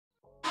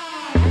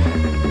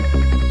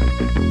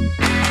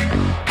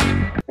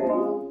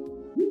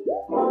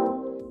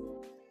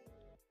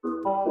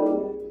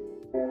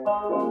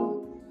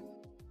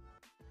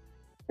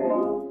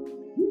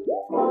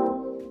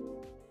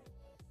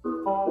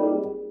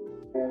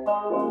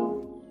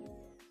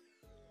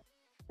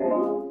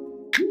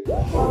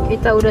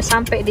Kita udah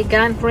sampai di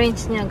gun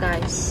range-nya,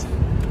 guys.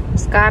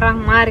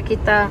 Sekarang mari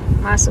kita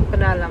masuk ke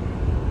dalam.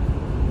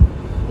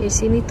 Di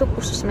sini tuh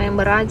khusus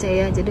member aja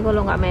ya. Jadi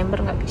kalau nggak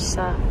member nggak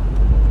bisa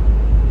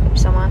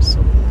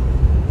masuk.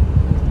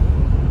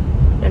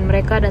 Dan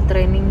mereka ada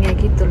trainingnya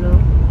gitu loh.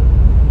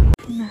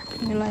 Nah,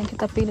 inilah yang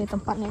kita pilih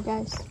tempatnya,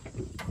 guys.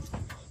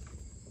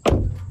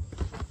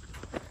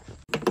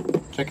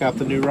 Check out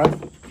the new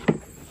rifle.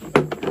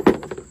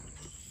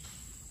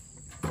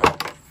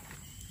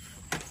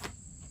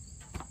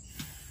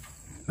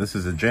 This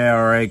is a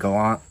JRA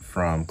Gallant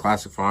from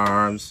Classic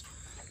Firearms,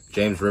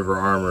 James River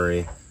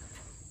Armory.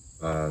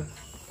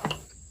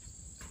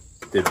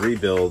 Did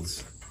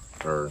rebuilds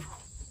or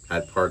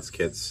had parts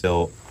kits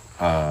built.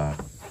 I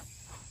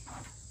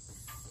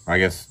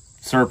guess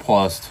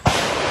surplused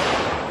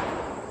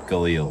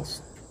Galils.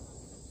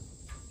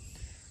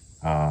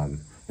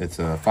 It's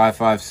a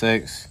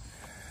 5.56.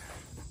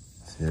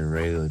 See the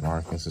radially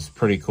marked. This is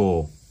pretty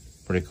cool.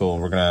 Pretty cool.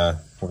 We're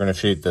gonna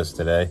shoot this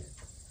today.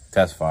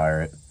 Test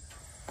fire it.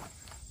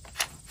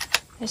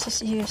 This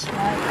is US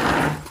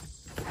rifle.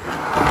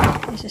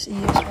 This is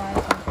US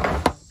rifle.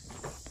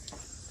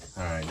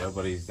 Alright,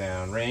 nobody's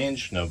down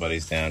range.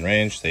 Nobody's down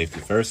range. Safety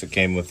first. It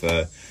came with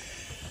a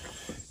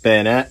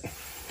bayonet.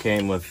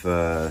 Came with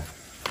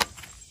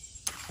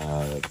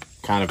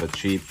kind of a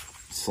cheap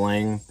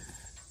sling.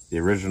 The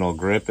original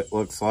grip, it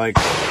looks like.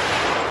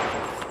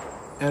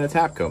 And a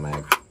Tapco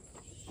mag.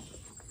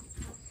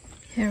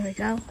 Here we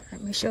go.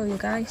 Let me show you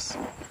guys.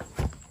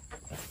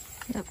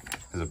 Yep.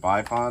 Is it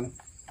bipod?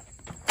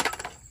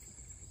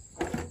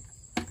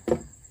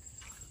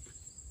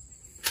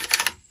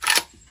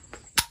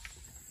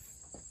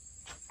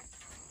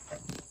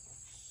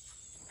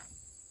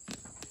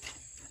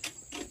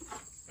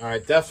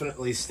 Alright,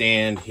 definitely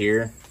stand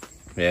here.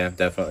 Yeah,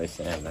 definitely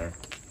stand there.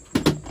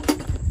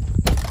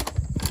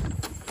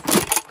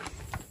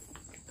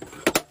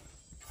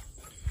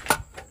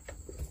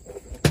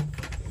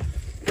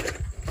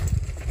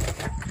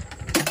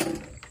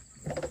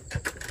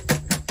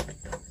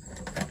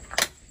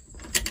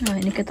 Nah,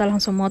 ini kita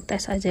langsung mau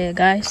tes aja ya,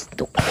 guys.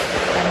 Tuh,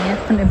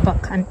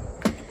 penembakan.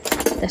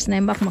 Tes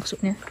nembak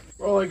maksudnya.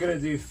 We're only gonna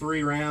do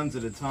 3 rounds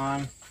at a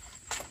time.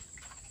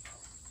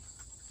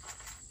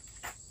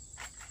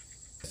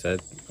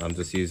 I'm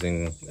just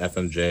using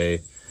FMJ,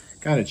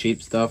 kind of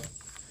cheap stuff,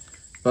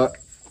 but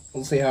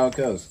we'll see how it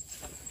goes.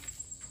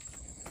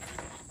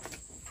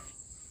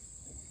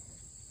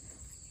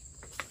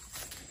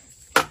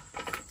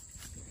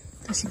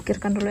 Kita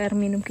singkirkan dulu air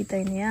minum kita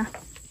ini ya.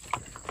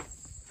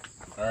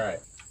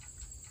 Alright.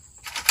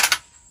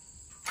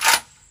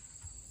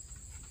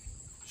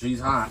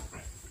 She's hot.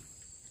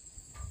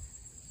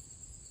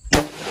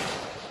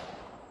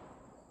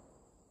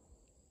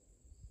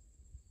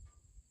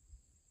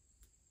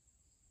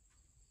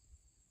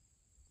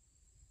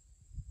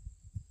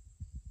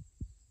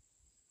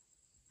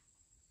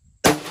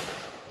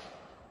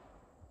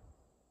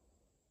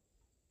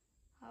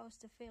 How's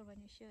the feel when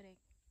you're shooting?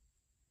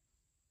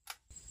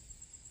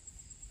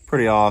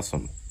 Pretty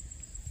awesome.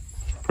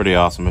 Pretty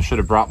awesome. I should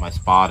have brought my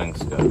spotting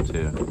scope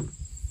too.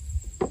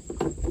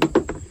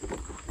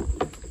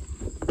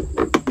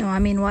 No, I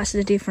mean, what's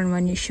the difference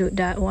when you shoot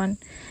that one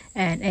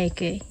and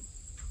AK?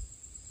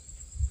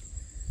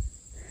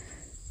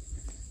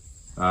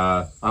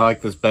 I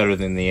like this better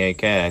than the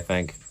AK, I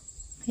think.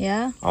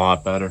 Yeah? A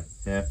lot better,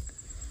 yeah.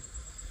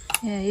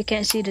 Yeah, you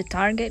can't see the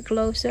target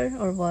closer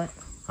or what?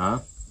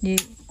 Huh?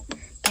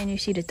 Can you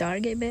see the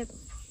target, babe?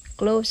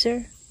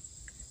 Closer?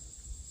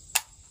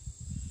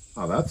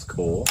 Oh, that's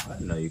cool. I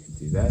didn't know you could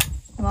do that.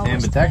 What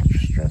was that?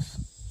 Ambidextrous.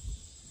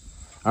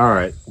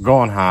 Alright,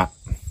 going hot.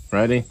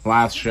 Ready?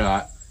 Last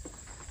shot.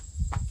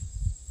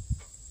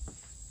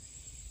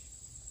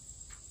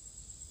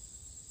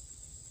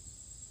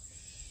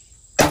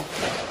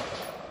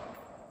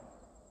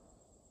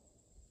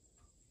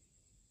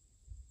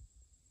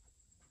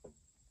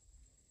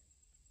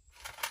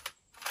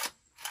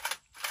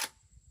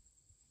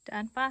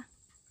 Daan pa?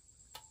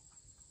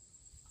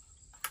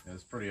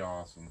 It's pretty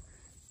awesome.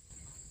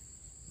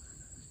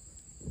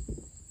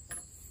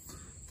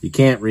 You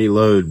can't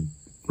reload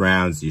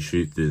rounds you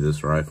shoot through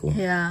this rifle.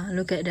 Yeah,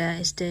 look at that,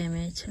 it's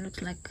damaged.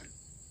 Looks like.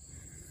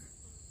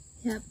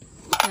 Yep.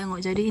 Tengok,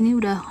 jadi ini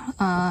udah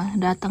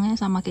datangnya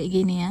sama kayak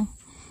gini ya.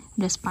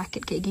 Udah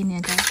sepaket kayak gini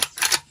ya, guys.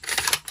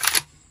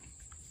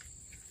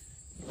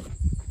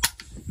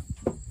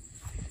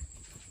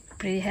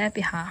 Pretty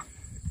happy, huh?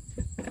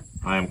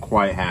 I am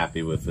quite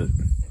happy with it.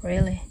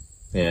 Really?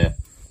 Yeah,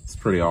 it's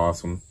pretty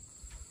awesome.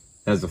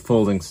 It has a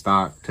folding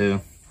stock too.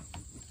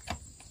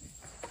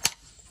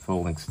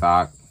 Folding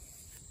stock.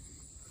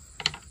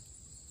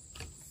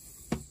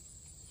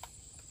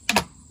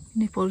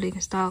 Ini folding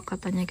stock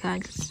katanya,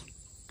 guys.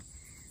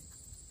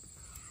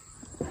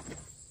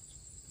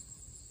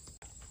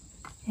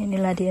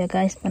 Inilah dia,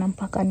 guys,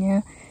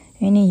 penampakannya.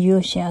 Ini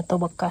used ya atau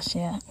bekas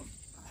ya.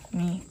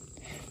 Nih,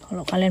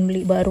 kalau kalian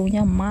beli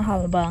barunya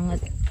mahal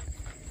banget.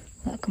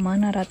 Nggak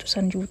kemana,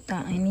 ratusan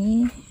juta.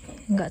 Ini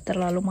nggak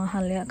terlalu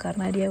mahal ya,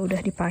 karena dia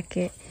udah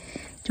dipakai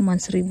cuman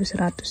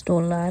 $1.100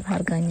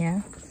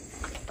 harganya.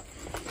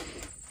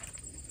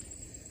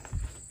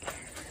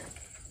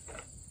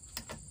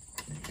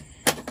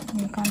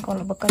 Ini kan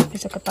kalau bekas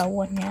bisa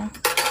ketahuan ya.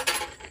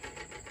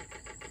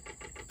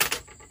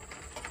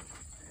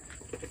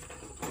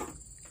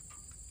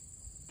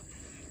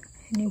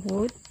 Ini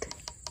wood.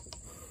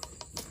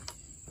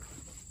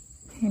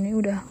 Ini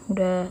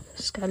udah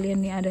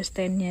sekalian nih, ada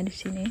standnya di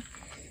sini.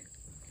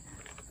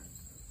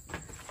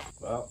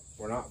 Well,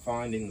 we're not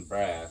finding the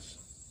brass.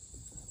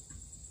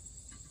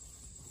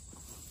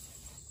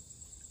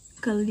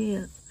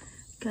 Galil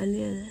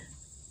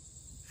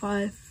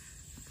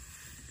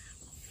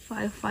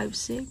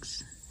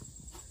 556.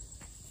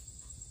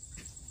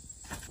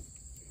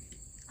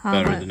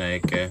 Better than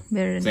AK.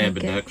 Better It's than AK.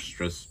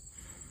 ambidextrous.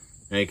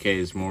 AK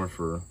is more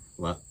for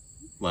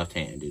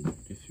left-handed,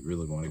 if you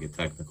really want to get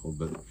technical,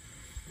 but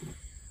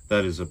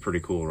that is a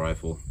pretty cool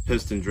rifle.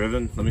 Piston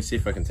driven. Let me see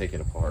if I can take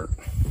it apart.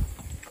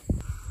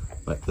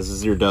 But this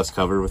is your dust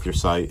cover with your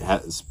sight.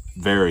 It's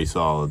very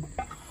solid.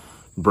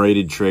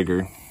 Braided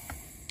trigger.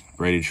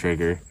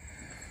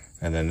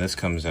 And then this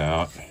comes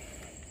out.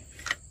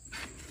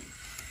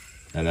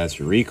 And that's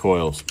your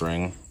recoil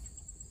spring.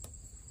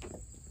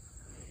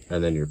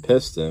 And then your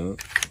piston.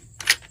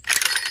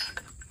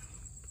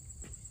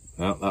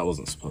 Well, that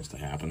wasn't supposed to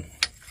happen.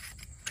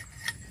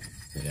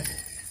 Yeah.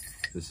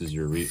 This is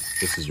your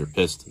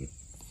piston.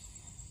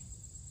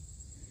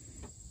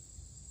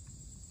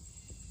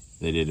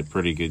 They did a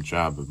pretty good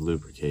job of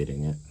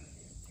lubricating it.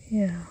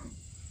 Yeah.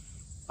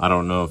 I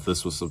don't know if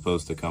this was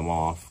supposed to come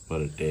off,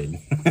 but it did.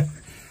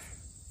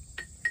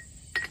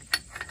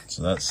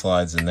 So that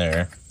slides in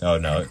there. Oh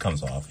no, it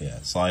comes off. Yeah,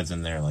 it slides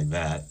in there like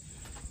that.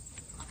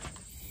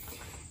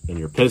 And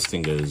your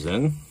piston goes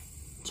in,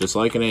 just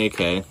like an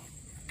AK.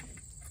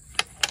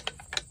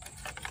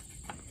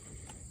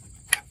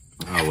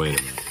 Oh, wait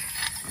a minute.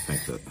 I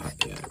think that,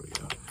 yeah, there we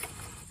go.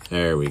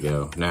 There we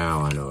go.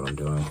 Now I know what I'm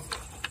doing.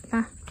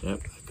 Yep,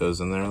 it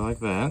goes in there like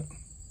that.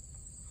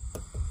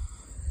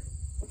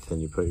 Then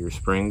you put your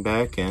spring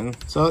back in.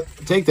 So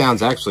the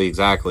takedown's actually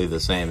exactly the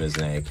same as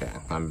an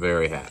AK. I'm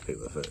very happy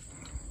with it.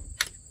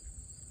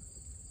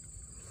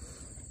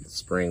 The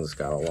spring's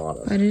got a lot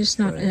of. But it's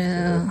not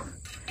AK,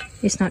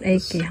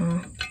 huh?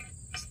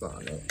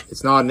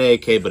 It's not an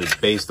AK, but it's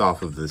based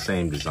off of the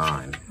same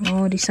design.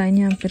 Oh,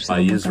 desainnya hampir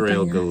By sama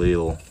Israel katanya.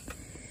 Galil,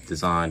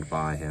 designed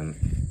by him,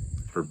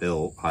 or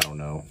built. I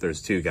don't know. There's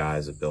two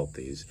guys that built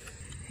these.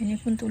 Ini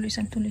pun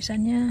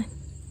tulisannya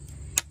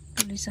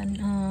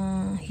tulisan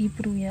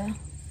Hebrew ya,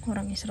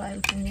 orang Israel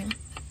punya.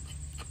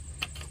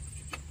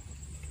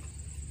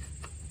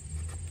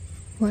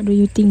 What do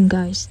you think,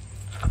 guys?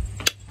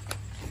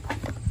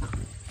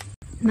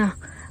 Nah,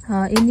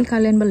 ini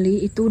kalian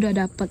beli itu udah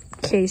dapat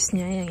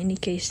case-nya, yang ini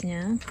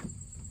case-nya.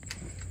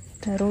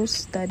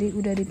 Terus tadi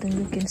udah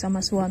ditunjukin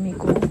sama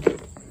suamiku.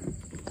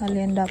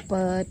 Kalian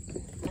dapat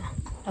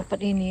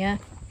ini ya.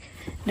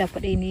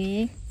 Dapat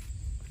ini.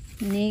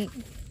 Ini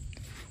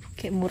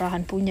kayak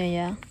murahan punya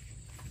ya.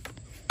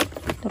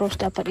 Terus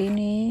dapat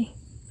ini.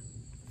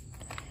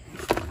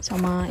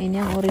 Sama ini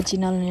yang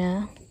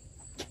originalnya.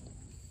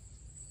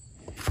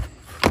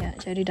 Ya,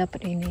 jadi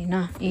dapat ini.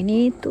 Nah,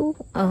 ini tuh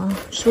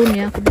soon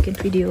ya aku bikin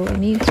video.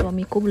 Ini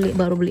suamiku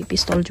baru beli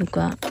pistol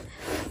juga.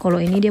 Kalau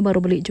ini dia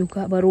baru beli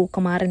juga, baru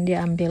kemarin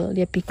dia ambil,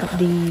 dia pick up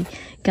di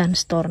gun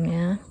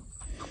store-nya.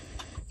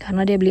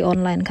 Karena dia beli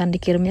online kan,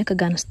 dikirimnya ke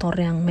gun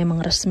store yang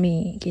memang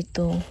resmi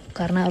gitu.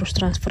 Karena harus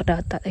transfer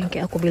data yang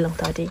kayak aku bilang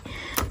tadi.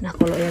 Nah,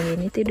 kalau yang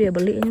ini tuh dia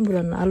belinya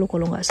bulan lalu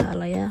kalau nggak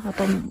salah ya,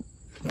 atau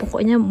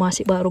pokoknya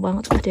masih baru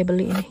banget lah dia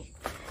beli ini.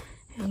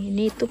 Yang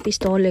ini tuh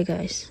pistolnya,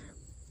 guys.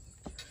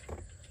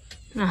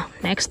 Nah,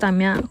 next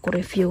time ya aku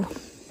review.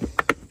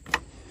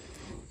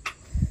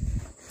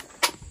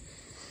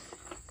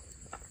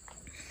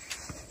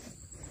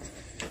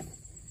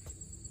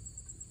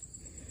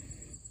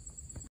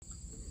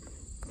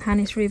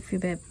 Honest review,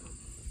 babe.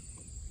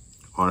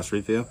 Honest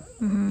review?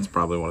 It's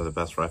probably one of the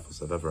best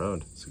rifles I've ever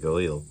owned. It's a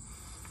Galil.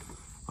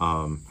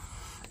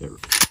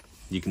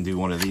 You can do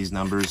one of these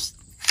numbers,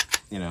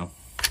 you know.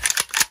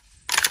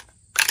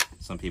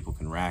 Some people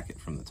can rack it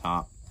from the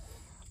top.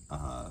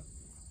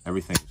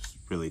 Everything's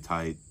really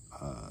tight.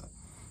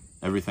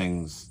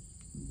 Everything's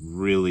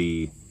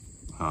really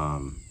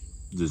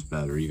just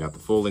better. You got the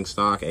folding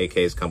stock.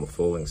 AKs come with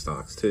folding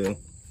stocks too.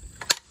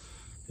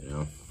 You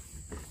know.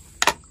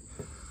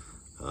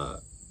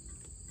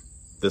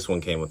 This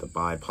one came with a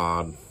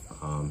bipod,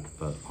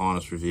 but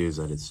honest review is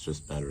that it's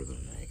just better than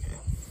an AK.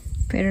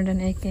 Better than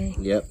AK.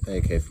 Yep,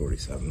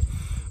 AK47.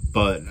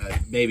 But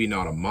maybe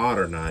not a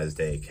modernized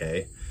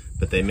AK,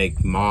 but they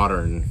make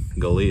modern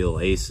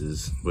Galil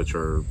Aces, which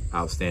are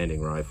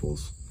outstanding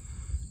rifles,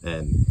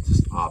 and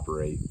just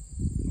operate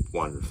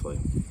wonderfully.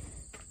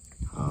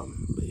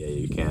 But yeah,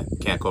 you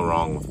can't go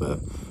wrong with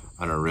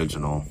an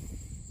original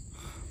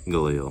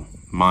Galil.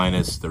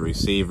 Minus the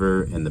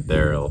receiver and the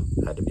barrel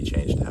had to be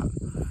changed out.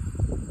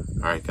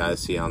 Alright guys,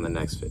 see you on the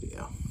next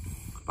video.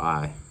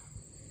 Bye.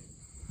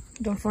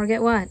 Don't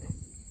forget what?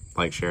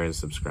 Like, share, and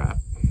subscribe.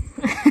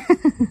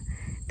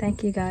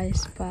 Thank you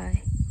guys.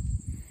 Bye.